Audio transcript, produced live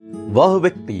वह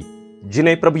व्यक्ति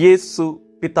जिन्हें प्रभु यीशु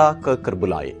पिता कहकर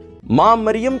बुलाए। मां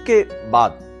मरियम के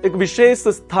बाद एक विशेष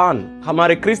स्थान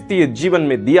हमारे क्रिस्तीय जीवन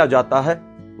में दिया जाता है,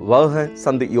 वह है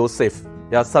संत योसेफ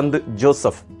या संत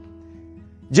जोसेफ,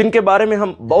 जिनके बारे में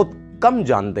हम बहुत कम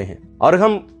जानते हैं और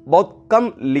हम बहुत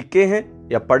कम लिखे हैं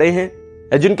या पढ़े हैं,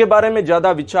 या जिनके बारे में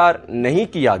ज्यादा विचार नहीं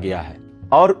किया गया है।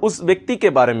 और उस व्यक्ति के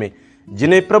बारे में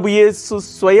जिन्हें प्रभु यीशु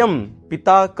स्वयं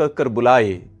पिता कहकर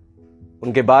बुलाए,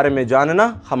 उनके बारे में जानना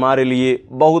हमारे लिए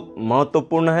बहुत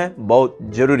महत्वपूर्ण है, बहुत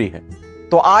जरूरी है।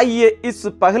 तो आइए इस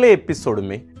पहले एपिसोड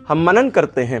में हम मनन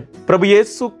करते हैं प्रभु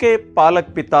यीशु के पालक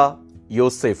पिता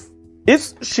योसेफ।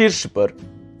 इस शीर्ष पर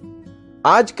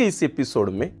आज के इस एपिसोड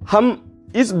में हम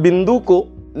इस बिंदु को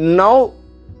 9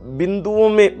 बिंदुओं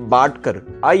में बांटकर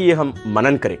आइए हम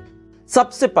मनन करें।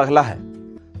 सबसे पहला है,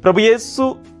 प्रभु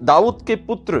यीशु दाऊद के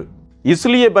पुत्र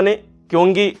इसलिए बने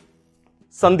क्योंकि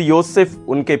संत योसेफ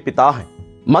उनके पिता हैं।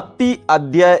 मत्ती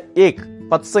अध्याय 1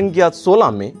 पद संख्या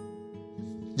 16 में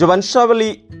जो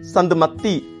वंशावली संत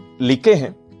मत्ती लिखे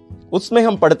हैं, उसमें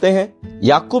हम पढ़ते हैं,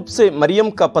 याकूब से मरियम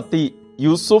का पति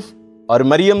यूसुफ और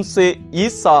मरियम से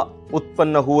ईसा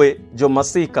उत्पन्न हुए जो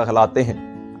मसीह कहलाते हैं।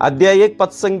 अध्याय 1 पद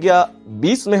संख्या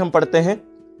 20 में हम पढ़ते हैं,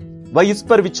 वह इस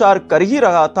पर विचार कर ही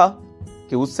रहा था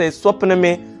कि उसे स्वप्न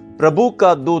में प्रभु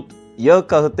का दूत यह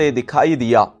कहते दिखाई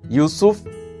दिया, यूसुफ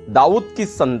दाऊद की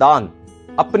संतान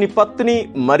अपनी पत्नी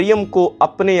मरियम को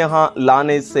अपने यहां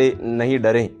लाने से नहीं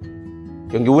डरें,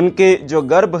 क्योंकि उनके जो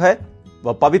गर्भ है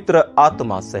वह पवित्र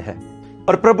आत्मा से है।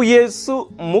 और प्रभु यीशु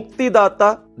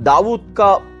मुक्तिदाता दाऊद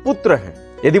का पुत्र है।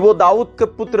 यदि वो दाऊद के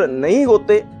पुत्र नहीं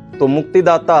होते तो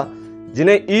मुक्तिदाता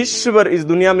जिन्हें ईश्वर इस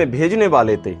दुनिया में भेजने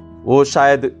वाले थे, वो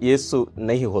शायद यीशु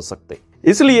नहीं हो सकते।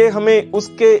 इसलिए हमें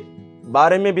उसके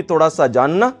बारे में भी थोड़ा सा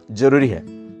जानना जरूरी है,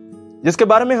 जिसके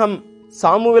बारे में हम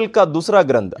सामुएल का दूसरा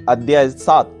ग्रंथ अध्याय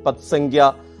 7 पद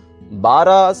संख्या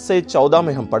 12 से 14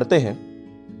 में हम पढ़ते हैं,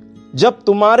 जब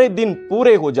तुम्हारे दिन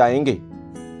पूरे हो जाएंगे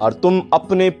और तुम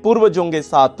अपने पूर्वजों के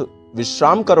साथ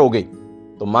विश्राम करोगे,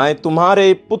 तो मैं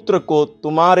तुम्हारे पुत्र को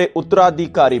तुम्हारे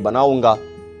उत्तराधिकारी बनाऊंगा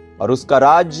और उसका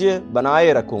राज्य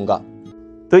बनाए रखूंगा।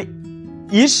 तो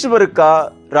ईश्वर का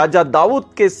राजा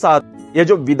दाऊद के साथ यह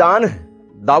जो विधान है,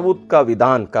 दाऊद का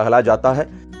विधान कहला जाता है,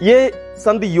 ये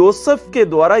संत योसेफ के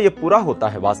द्वारा ये पूरा होता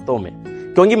है वास्तव में,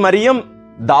 क्योंकि मरियम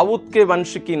दाऊद के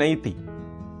वंश की नहीं थी,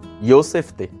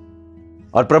 योसेफ थे,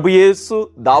 और प्रभु यीशु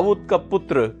दाऊद का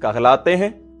पुत्र कहलाते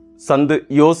हैं संत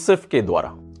योसेफ के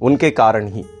द्वारा, उनके कारण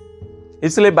ही।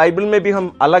 इसलिए बाइबल में भी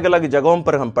हम अलग अलग जगहों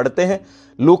पर हम पढ़ते हैं,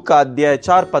 लूका अध्याय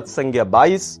 4 पद संख्या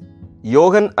 22,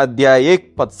 योहन अध्याय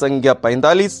 1 पद संख्या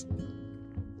 45,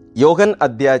 योहन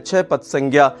अध्याय 6 पद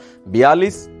संख्या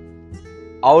 42,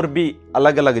 और भी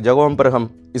अलग अलग जगहों पर हम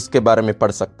इसके बारे में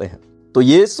पढ़ सकते हैं। तो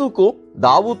यीशु को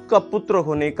दाऊद का पुत्र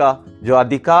होने का जो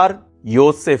अधिकार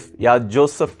योसेफ या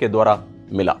जोसेफ के द्वारा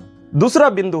मिला। दूसरा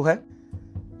बिंदु है,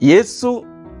 यीशु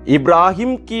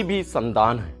इब्राहिम की भी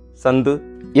संतान है। संत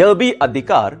यह भी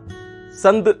अधिकार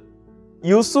संत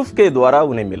यूसुफ के द्वारा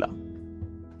उन्हें मिला।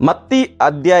 मत्ती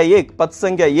अध्याय 1 पद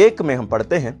संख्या 1 में हम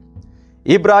पढ़ते हैं,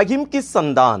 इब्राहिम की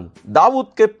संतान दाऊद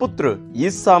के पुत्र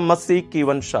ईसा मसीह की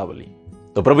वंशावली।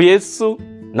 तो प्रभु यीशु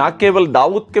न केवल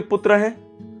दाऊद के पुत्र हैं,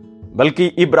 बल्कि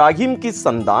इब्राहिम की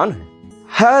संतान है।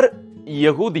 हर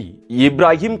यहूदी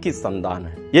इब्राहिम की संतान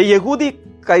है। ये यहूदी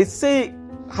कैसे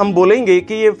हम बोलेंगे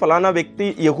कि ये फलाना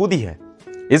व्यक्ति यहूदी है,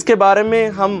 इसके बारे में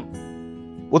हम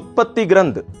उत्पत्ति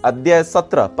ग्रंथ अध्याय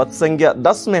 17 पद संख्या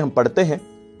 10 में हम पढ़ते हैं,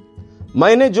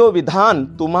 मैंने जो विधान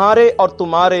तुम्हारे और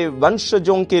तुम्हारे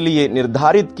वंशजों के लिए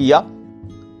निर्धारित किया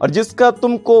और जिसका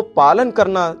तुमको पालन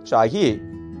करना चाहिए,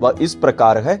 वह इस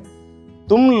प्रकार है,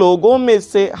 तुम लोगों में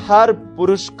से हर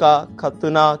पुरुष का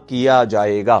खतना किया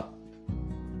जाएगा।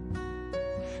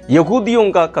 यहूदियों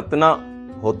का खतना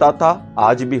होता था,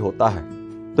 आज भी होता है।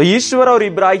 तो ईश्वर और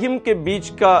इब्राहिम के बीच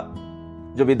का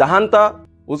जो विधान था,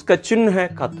 उसका चिन्ह है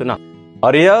खतना,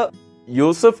 और यह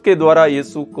यूसुफ के द्वारा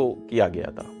यीशु को किया गया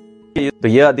था। तो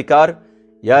यह अधिकार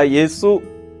या यीशु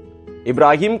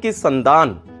इब्राहिम की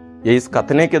संतान ये इस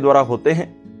खतने के द्वारा होते हैं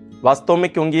वास्तव में,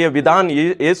 क्योंकि यह विधान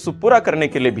यीशु पूरा करने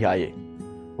के लिए भी आए,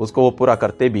 उसको वो पूरा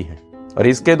करते भी हैं, और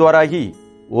इसके द्वारा ही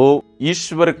वो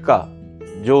ईश्वर का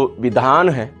जो विधान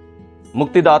है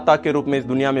मुक्तिदाता के रूप में इस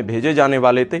दुनिया में भेजे जाने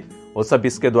वाले थे, वो सब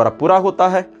इसके द्वारा पूरा होता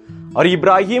है। और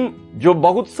इब्राहिम जो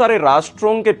बहुत सारे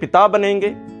राष्ट्रों के पिता बनेंगे,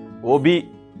 वो भी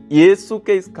यीशु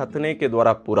के इस खतने के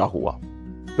द्वारा पूरा हुआ,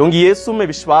 क्योंकि यीशु में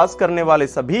विश्वास करने वाले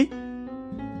सभी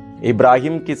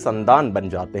इब्राहिम की संतान बन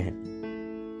जाते हैं।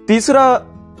 तीसरा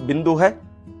बिंदु है,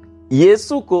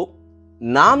 यीशु को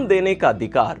नाम देने का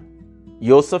अधिकार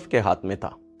योसेफ के हाथ में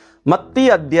था। मत्ती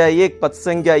अध्याय 1 पद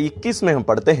संख्या 21 में हम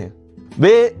पढ़ते हैं,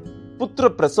 वे पुत्र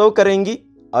प्रसव करेंगी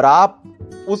और आप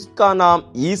उसका नाम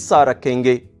ईसा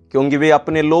रखेंगे, क्योंकि वे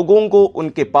अपने लोगों को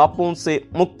उनके पापों से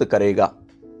मुक्त करेगा।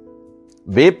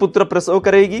 वे पुत्र प्रसव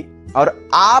करेगी और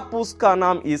आप उसका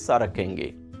नाम ईसा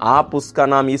रखेंगे। आप उसका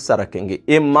नाम ईसा रखेंगे।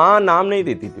 ये मां नाम नहीं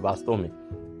देती थी वास्तव में।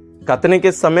 खतने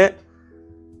के समय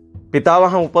पिता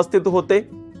वहां उपस्थित होते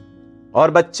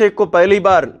और बच्चे को पहली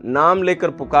बार नाम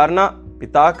लेकर पुकारना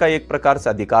पिता का एक प्रकार से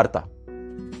अधिकार था।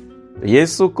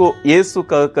 यीशु को यीशु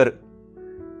कहकर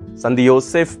संत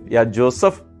योसेफ या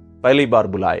जोसेफ पहली बार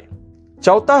बुलाए।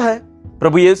 चौथा है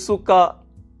प्रभु यीशु का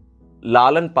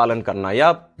लालन पालन करना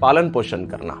या पालन पोषण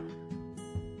करना।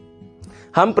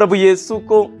 हम प्रभु यीशु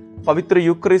को पवित्र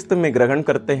यूकरिस्त में ग्रहण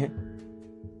करते हैं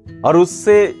और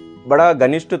उससे बड़ा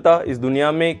घनिष्ठता इस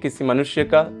दुनिया में किसी मनुष्य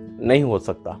का नहीं हो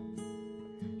सकता।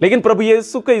 लेकिन प्रभु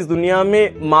यीशु को इस दुनिया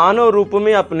में मानव रूप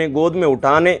में अपने गोद में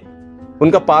उठाने,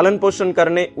 उनका पालन पोषण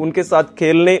करने, उनके साथ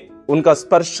खेलने, उनका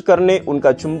स्पर्श करने,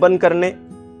 उनका चुंबन करने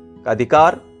का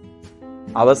अधिकार,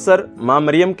 अवसर मां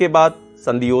मरियम के बाद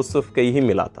संत योसेफ के ही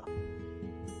मिला था।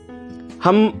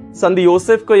 हम संत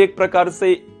योसेफ को एक प्रकार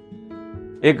से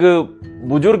एक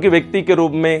बुजुर्ग व्यक्ति के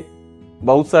रूप में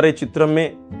बहुत सारे चित्र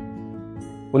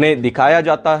में उन्हें दिखाया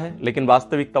जाता है, लेकिन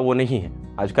वास्तविकता वो नहीं है।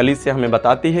 आज कलीसिया हमें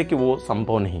बताती है कि वो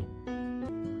संभव नहीं।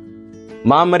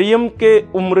 मां मरियम के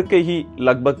उम्र के ही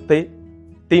लगभग थे,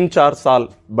 3-4 साल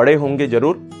बड़े होंगे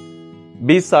जरूर,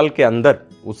 20 साल के अंदर,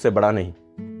 उससे बड़ा नहीं।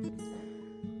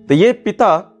 तो ये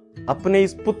पिता अपने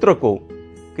इस पुत्र को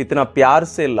कितना प्यार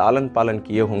से लालन पालन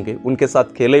किए होंगे, उनके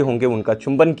साथ खेले होंगे, उनका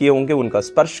चुंबन किए होंगे, उनका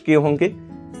स्पर्श किए होंगे।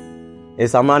 ये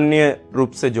सामान्य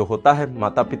रूप से जो होता है,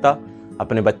 माता पिता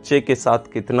अपने बच्चे के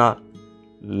साथ कितना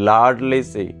लाडले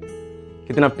से,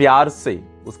 कितना प्यार से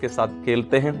उसके साथ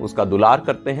खेलते हैं, उसका दुलार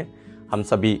करते हैं, हम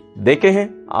सभी देखे हैं,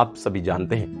 आप सभी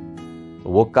जानते हैं। तो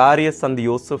वो कार्य संत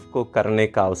योसेफ को करने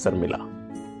का अवसर मिला।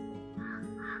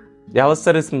 यह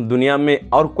अवसर इस दुनिया में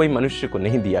और कोई मनुष्य को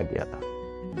नहीं दिया गया था।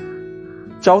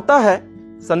 चौथा है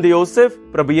संत योसेफ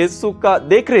प्रभु यीशु का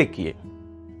देखरेख किए।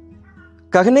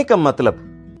 कहने का मतलब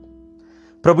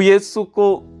प्रभु यीशु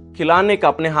को खिलाने का,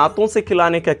 अपने हाथों से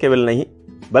खिलाने का केवल नहीं,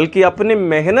 बल्कि अपने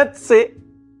मेहनत से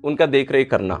उनका देखरेख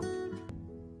करना।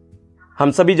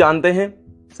 हम सभी जानते हैं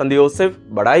संत योसेफ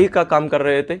बढ़ाई का काम कर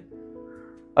रहे थे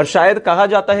और शायद कहा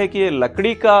जाता है कि ये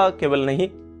लकड़ी का केवल नहीं,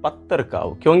 पत्थर का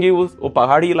हो, क्योंकि वो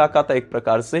पहाड़ी इलाका था एक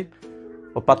प्रकार से।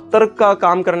 वो पत्थर का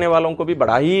काम करने वालों को भी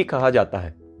बढ़ाई कहा जाता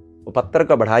है। वो पत्थर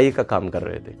का बढ़ाई का काम कर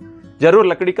रहे थे। जरूर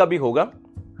लकड़ी का भी होगा,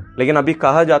 लेकिन अभी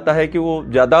कहा जाता है कि वो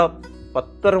ज्यादा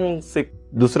पत्थरों से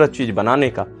दूसरा चीज बनाने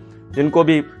का, जिनको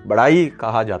भी बढ़ाई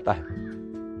कहा जाता है,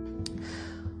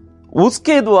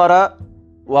 उसके द्वारा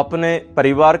वो अपने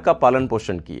परिवार का पालन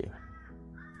पोषण किए,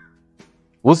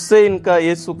 उससे इनका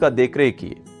यीशु का देखरेख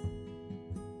किए।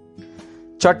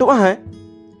 छठवां है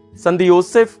संत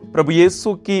योसेफ प्रभु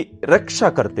यीशु की रक्षा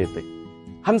करते थे।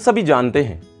 हम सभी जानते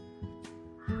हैं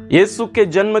यीशु के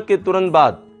जन्म के तुरंत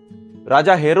बाद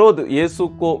राजा हेरोद यीशु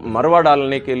को मरवा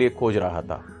डालने के लिए खोज रहा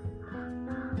था,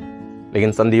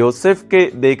 लेकिन संत योसेफ के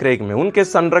देखरेख में, उनके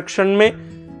संरक्षण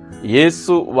में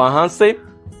यीशु वहां से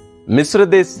मिस्र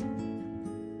देश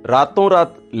रातों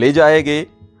रात ले जाए गए।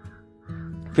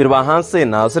 फिर वहां से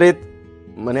नासरेत,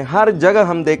 माने हर जगह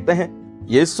हम देखते हैं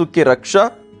यीशु की रक्षा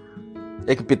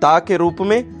एक पिता के रूप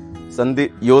में संत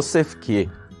योसेफ किए।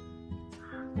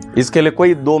 इसके लिए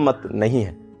कोई दो मत नहीं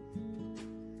है।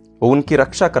 वो उनकी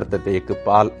रक्षा करते थे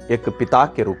एक पिता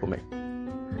के रूप में।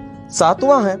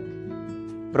 सातवां है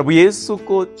प्रभु यीशु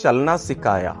को चलना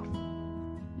सिखाया।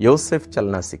 योसेफ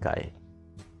चलना सिखाए।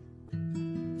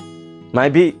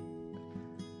 मैं भी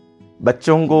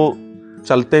बच्चों को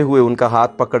चलते हुए उनका हाथ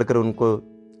पकड़कर उनको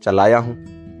चलाया हूं।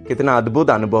 कितना अद्भुत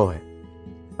अनुभव है।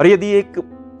 और यदि एक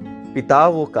पिता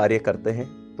वो कार्य करते हैं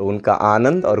तो उनका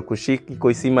आनंद और खुशी की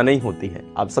कोई सीमा नहीं होती है।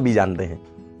 आप सभी जानते हैं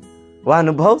वह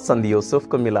अनुभव संत योसेफ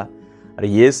को मिला। और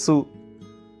यीशु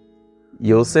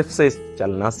योसेफ से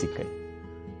चलना सीखे,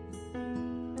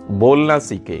 बोलना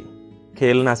सीखे,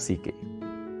 खेलना सीखे।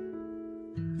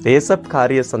 तो ये सब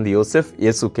कार्य संत योसेफ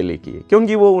यीशु के लिए किए,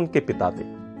 क्योंकि वो उनके पिता थे।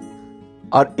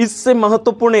 और इससे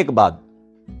महत्वपूर्ण एक बात,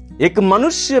 एक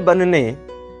मनुष्य बनने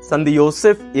संत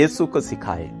योसेफ यीशु को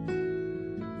सिखाए,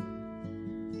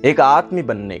 एक आदमी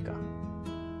बनने का।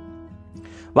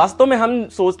 वास्तव में हम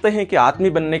सोचते हैं कि आदमी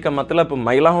बनने का मतलब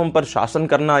महिलाओं पर शासन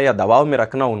करना या दबाव में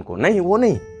रखना उनको, नहीं, वो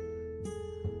नहीं।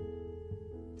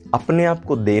 अपने आप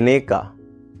को देने का,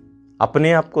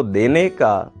 अपने आप को देने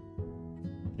का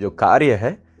जो कार्य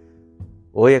है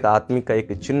वो एक आदमी का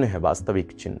एक चिन्ह है,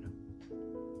 वास्तविक चिन्ह।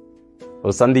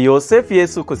 वो संत योसेफ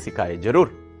यीशु को सिखाए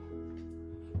जरूर।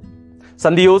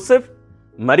 संत योसेफ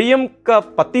मरियम का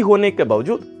पति होने के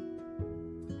बावजूद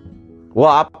वो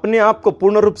अपने आप को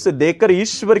पूर्ण रूप से देकर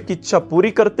ईश्वर की इच्छा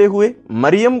पूरी करते हुए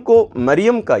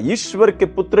मरियम का ईश्वर के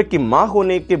पुत्र की मां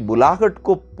होने के बुलाहट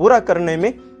को पूरा करने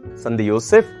में संत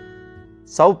योसेफ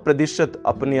 100%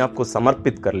 अपने आप को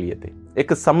समर्पित कर लिए थे।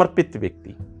 एक समर्पित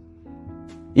व्यक्ति।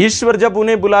 ईश्वर जब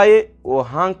उन्हें बुलाए वो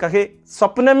हां कहे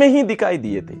सपने में ही दिखाई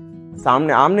दिए थे,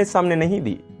 सामने आमने सामने नहीं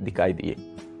दिखाई दिए।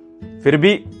 फिर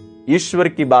भी ईश्वर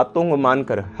की बातों को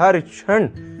मानकर हर क्षण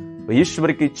वो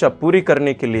ईश्वर की इच्छा पूरी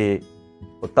करने के लिए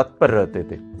वो तत्पर रहते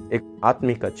थे। एक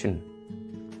आत्मिक का चिन्ह।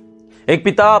 एक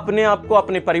पिता अपने आप को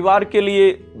अपने परिवार के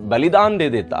लिए बलिदान दे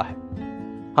देता है।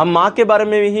 हम मां के बारे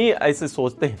में ही ऐसे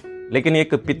सोचते हैं, लेकिन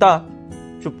एक पिता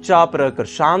चुपचाप रहकर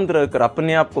शांत रहकर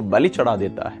अपने आप को बलि चढ़ा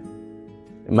देता है।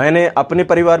 मैंने अपने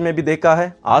परिवार में भी देखा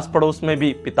है, आस पड़ोस में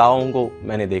भी पिताओं को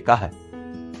मैंने देखा है,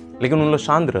 लेकिन उन लोग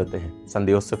शांत रहते हैं संत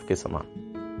योसेफ के समान।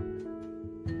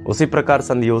 उसी प्रकार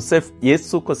संत योसेफ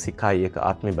यीशु को सिखाए एक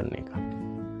आत्मी बनने का।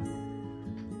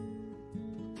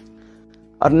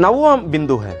 और 9वां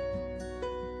बिंदु है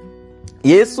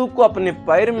यीशु को अपने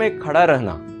पैर में खड़ा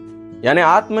रहना, यानी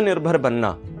आत्मनिर्भर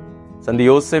बनना। संत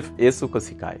योसेफ यीशु को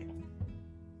सिखाए।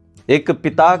 एक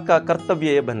पिता का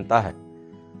कर्तव्य यह बनता है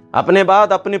अपने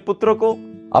बाद अपने पुत्र को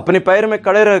अपने पैर में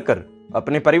खड़े रहकर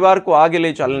अपने परिवार को आगे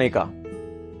ले चलने का,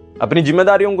 अपनी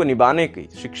जिम्मेदारियों को निभाने की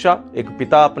शिक्षा एक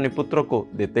पिता अपने पुत्र को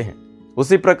देते हैं।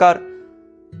 उसी प्रकार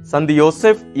संत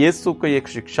योसेफ यीशु को एक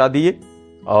शिक्षा दिए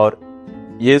और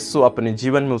यीशु अपने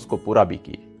जीवन में उसको पूरा भी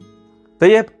किए। तो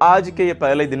ये आज के ये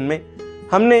पहले दिन में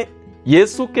हमने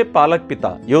यीशु के पालक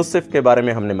पिता योसेफ के बारे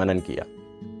में हमने मनन किया।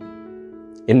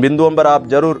 इन बिंदुओं पर आप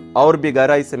जरूर और भी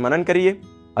गहराई से मनन करिए।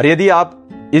 और यदि आप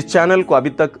इस चैनल को अभी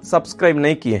तक सब्सक्राइब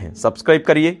नहीं किए हैं, सब्सक्राइब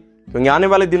करिए, क्योंकि आने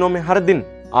वाले दिनों में हर दिन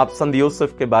आप संत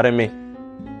योसेफ के बारे में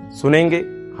सुनेंगे,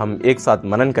 हम एक साथ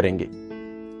मनन करेंगे।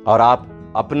 और आप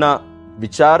अपना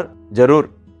विचार जरूर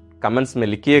कमेंट्स में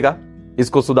लिखिएगा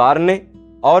इसको सुधारने।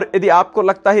 और यदि आपको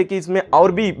लगता है कि इसमें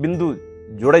और भी बिंदु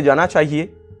जोड़े जाना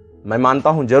चाहिए, मैं मानता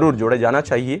हूं जरूर जोड़े जाना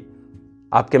चाहिए।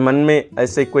 आपके मन में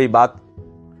ऐसे कोई बात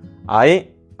आए,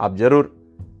 आप जरूर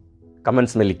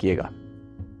कमेंट्स में लिखिएगा।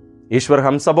 ईश्वर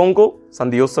हम सबों को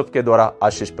संत योसेफ के द्वारा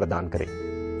आशीष प्रदान करें।